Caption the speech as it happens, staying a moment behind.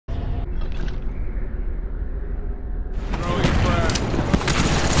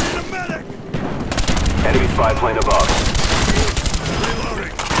spy plane above.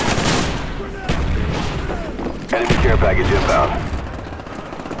 Enemy care package inbound.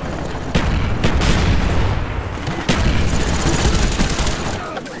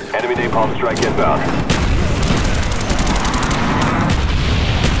 Enemy napalm strike inbound.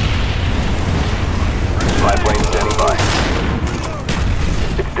 Spy plane standing by.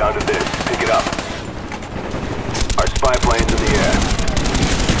 It's down to this. Pick it up. Our spy plane's in the air.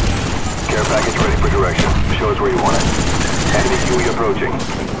 Care package ready for direction. Show us where you want it. Enemy UE approaching.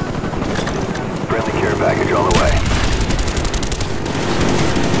 Friendly care package on the way.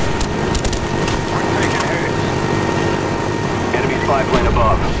 Taking hits. Enemy spy plane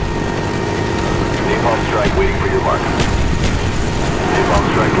above. Napalm strike waiting for your mark. Napalm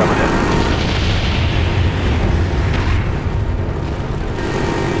strike coming in.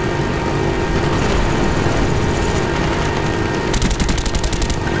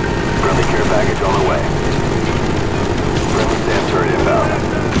 Friendly care package on the way. Friendly SAM turret inbound.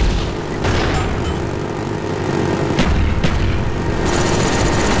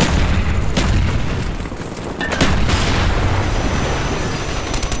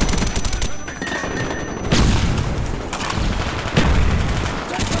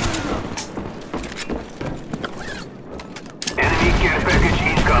 Enemy care package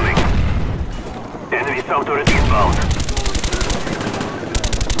incoming. Enemy SAM turret inbound.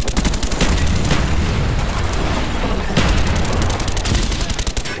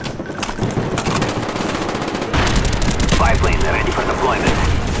 Spy plane ready for deployment.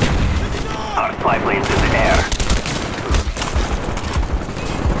 Our spy plane's in the air.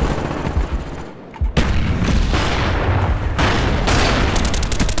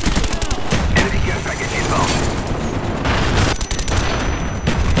 Enemy care package inbound.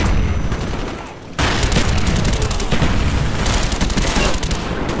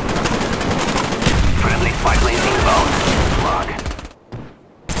 Friendly spy plane inbound. Flag.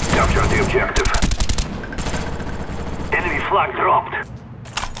 Capture the objective. Enemy flag dropped.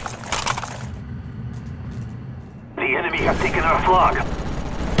 The enemy has taken our flag.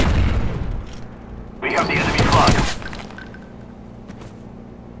 We have the enemy flag.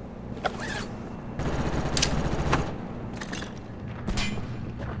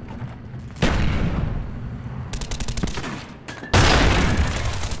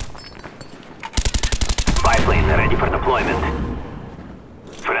 Spy plane ready for deployment.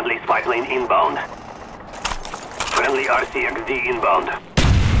 Friendly spy plane inbound. Friendly RCXD inbound.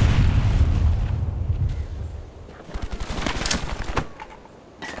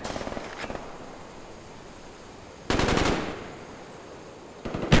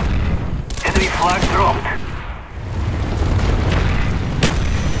 Enemy flag dropped.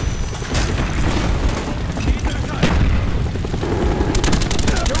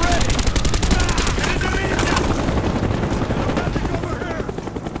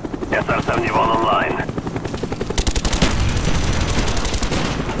 SR-71 online.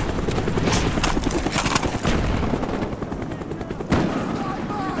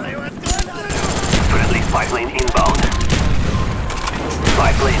 Friendly spy plane inbound.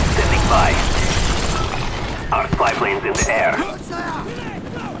 Spy plane standing by. Our spy plane's in the air.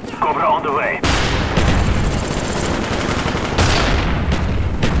 Cobra on the way.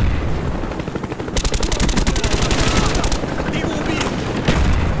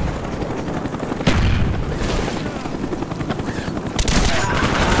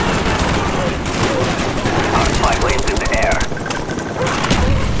 Our spy plane's in the air.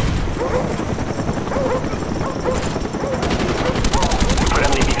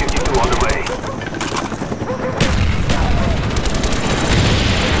 Friendly B-52 on the way.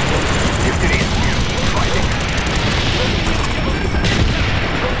 Victory. Fighting.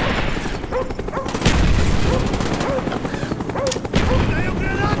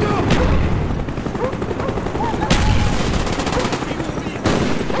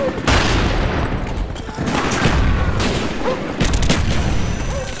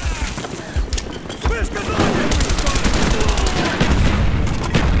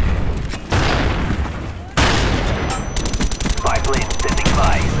 Spy plane standing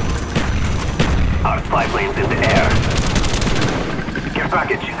by. Our spy plane's in the air. Care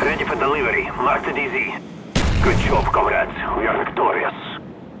package ready for delivery. Marked DZ. Good job, comrades. We are victorious.